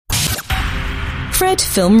Fred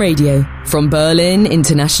Film Radio from Berlin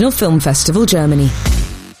International Film Festival, Germany.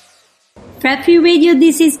 Fred Free Radio,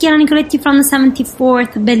 this is Chiara Nicoletti from the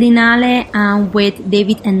 74th Berlinale with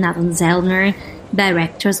David and Nathan Zellner,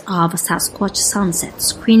 directors of Sasquatch Sunset,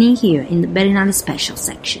 screening here in the Berlinale special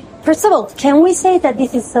section. First of all, can we say that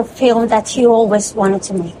this is a film that you always wanted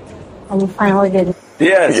to make and you finally did it?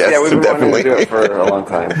 Yes, we've been definitely wanting to do it for a long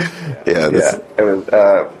time. It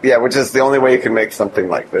was, which is the only way you can make something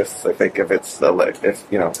like this. I think if it's a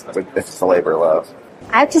labor of love.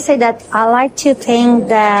 I have to say that I like to think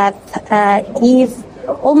that if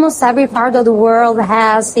almost every part of the world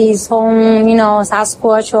has its own,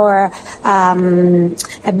 Sasquatch or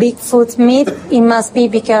a Bigfoot myth, it must be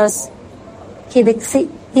because it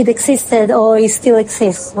existed or it still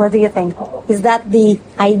exists. What do you think? Is that the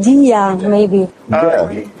idea, maybe?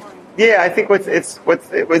 I think what's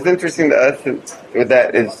interesting to us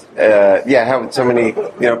is how so many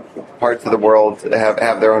parts of the world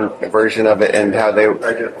have their own version of it, and how they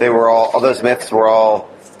were all those myths were all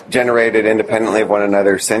generated independently of one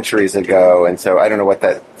another centuries ago. And so I don't know what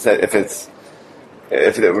that if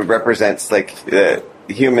it represents like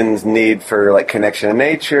humans' need for like connection to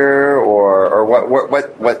nature, or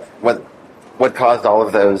what caused all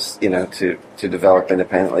of those, to develop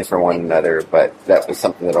independently from one another. But that was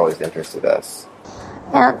something that always interested us.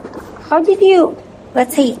 How did you,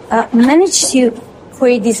 manage to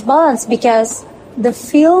create this balance? Because the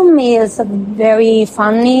film is very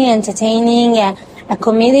funny, entertaining, and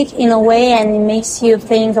comedic in a way, and it makes you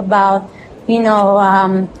think about,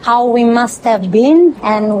 how we must have been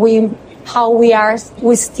and how we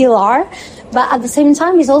still are. But at the same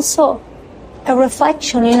time, it's also a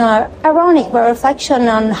reflection, ironic, but a reflection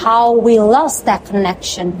on how we lost that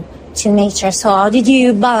connection to nature. So how did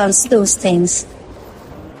you balance those things?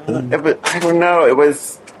 I don't know. It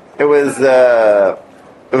was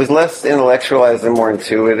less intellectualized and more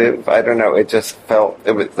intuitive. I don't know. It just felt,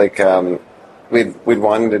 it was like, we'd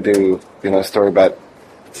wanted to do, a story about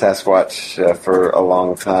Sasquatch for a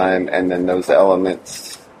long time, and then those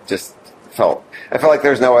elements just I felt like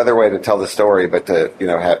there's no other way to tell the story but to,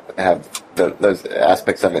 have those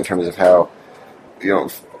aspects of it in terms of how,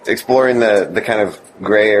 exploring the kind of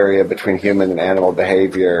gray area between human and animal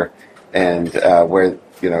behavior, and where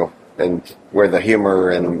the humor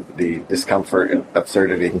and the discomfort and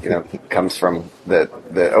absurdity, comes from the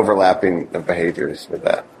overlapping of behaviors with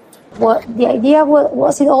that. Well, the idea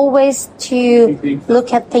was it always to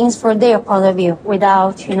look at things from their point of view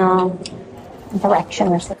without, interaction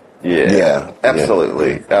or something. Yeah,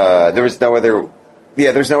 absolutely. There was no other.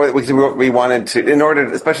 Yeah, there's no. We wanted to, in order,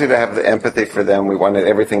 especially to have the empathy for them, we wanted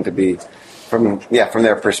everything to be from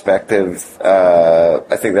their perspective.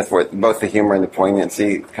 I think that's where both the humor and the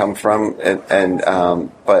poignancy come from, and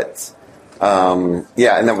that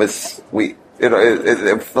was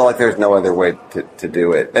It felt like there's no other way to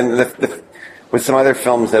do it. And with some other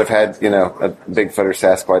films that have had a Bigfoot or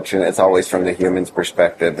Sasquatch, and it's always from the human's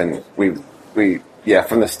perspective, and we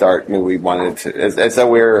from the start knew we wanted to, as though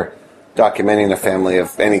we're documenting a family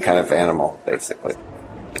of any kind of animal, basically.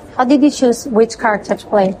 How did you choose which character to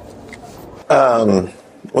play?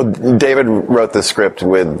 Well, David wrote the script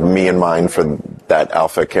with me in mind for that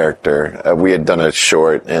alpha character. We had done a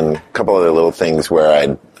short and a couple other little things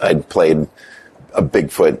where I'd played a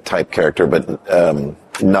Bigfoot type character, but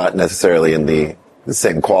not necessarily in the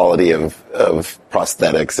same quality of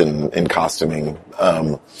prosthetics and costuming.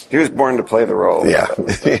 He was born to play the role. Yeah.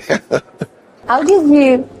 How did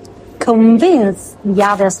you convince the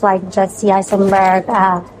others like Jesse Eisenberg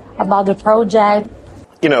about the project?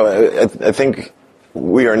 I think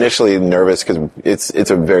we were initially nervous because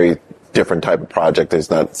it's a very different type of project. There's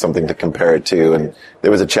not something to compare it to, and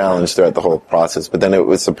there was a challenge throughout the whole process. But then it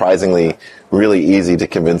was surprisingly really easy to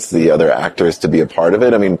convince the other actors to be a part of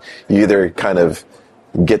it. I mean, you either kind of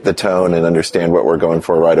get the tone and understand what we're going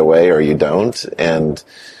for right away, or you don't, and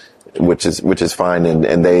which is fine.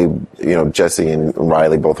 And they, Jesse and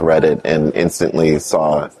Riley both read it and instantly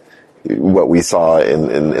saw what we saw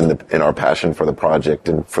in our passion for the project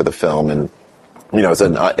and for the film. And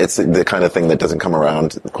it's the kind of thing that doesn't come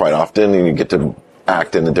around quite often, and you get to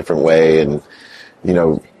act in a different way and,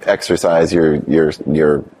 exercise your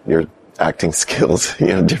acting skills,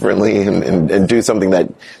 differently and do something that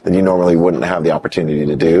you normally wouldn't have the opportunity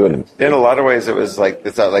to do. And in a lot of ways,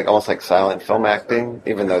 it's almost like silent film acting,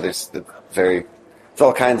 even though there's it's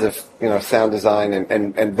all kinds of, sound design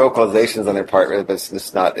and vocalizations on their part, but it's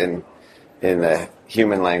just not in the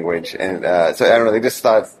human language. And so I don't know, they just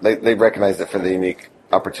thought they recognized it for the unique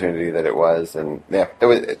opportunity that it was. And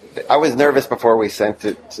I was nervous before we sent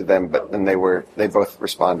it to them, but then they both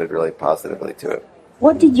responded really positively to it.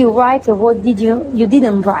 what did you write or what did you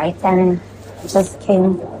didn't write and just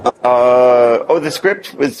came? The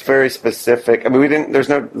script was very specific. I mean, there's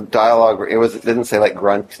no dialogue. It didn't say like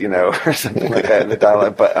grunt, or something like that in the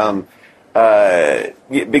dialogue. But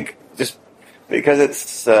just because it's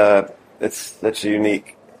such a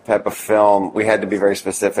unique type of film, we had to be very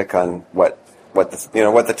specific on what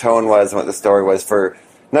the tone was and what the story was for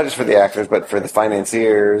not just for the actors but for the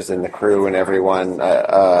financiers and the crew and everyone.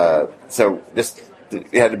 So just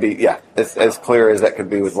it had to be as clear as that could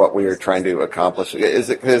be with what we were trying to accomplish.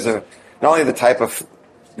 There's not only the type of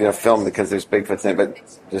film because there's Bigfoots in it, but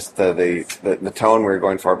just the tone we were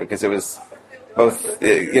going for, because it was both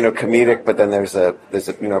comedic, but then there's a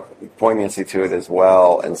poignancy to it as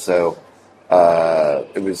well, and so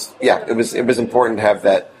it was important to have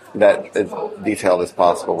that as detailed as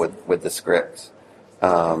possible with the script.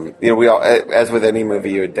 We all, as with any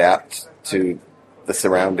movie, you adapt to the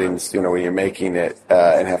surroundings, when you're making it,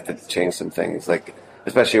 and have to change some things, like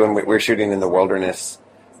especially when we're shooting in the wilderness,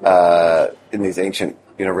 in these ancient,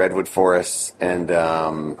 redwood forests, and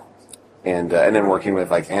then working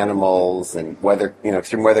with like animals and weather,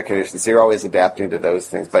 extreme weather conditions. So you're always adapting to those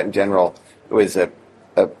things. But in general, it was a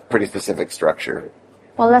pretty specific structure.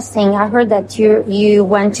 Well, last thing, I heard that you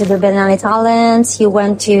went to the Berlinale Talents, you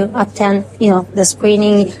went to attend, the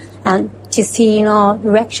screening and to see, the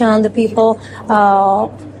reaction of the people.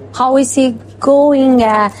 How is it going?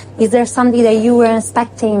 Is there something that you were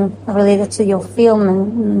expecting related to your film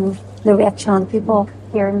and the reaction of the people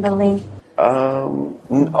here in Berlin?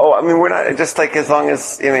 We're not just like, as long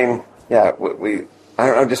as, I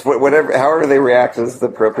don't know, just whatever, however they react is the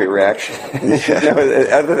appropriate reaction.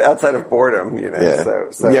 Outside of boredom,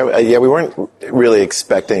 Yeah. So. We weren't really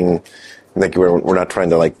expecting, like, we're not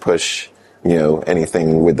trying to like push,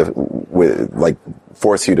 anything with like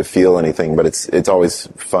force you to feel anything, but it's always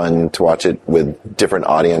fun to watch it with different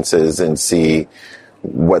audiences and see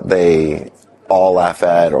what they all laugh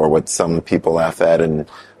at or what some people laugh at. And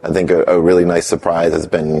I think a really nice surprise has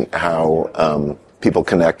been how people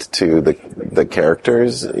connect to the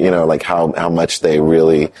characters, like how much they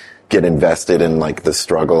really get invested in like the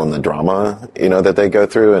struggle and the drama, that they go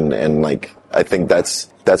through. And like, I think that's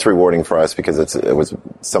rewarding for us because it was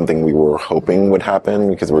something we were hoping would happen,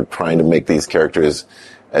 because we're trying to make these characters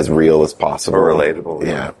as real as possible. Or relatable.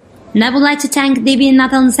 Yeah. And I would like to thank David and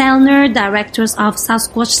Nathan Zellner, directors of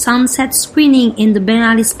Sasquatch Sunset, screening in the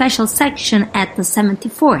Berlinale special section at the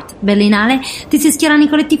 74th Berlinale. This is Chiara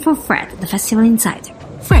Nicoletti for Fred, the Festival Insider.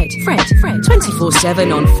 Fred,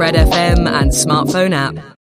 24/7 on Fred FM and smartphone app.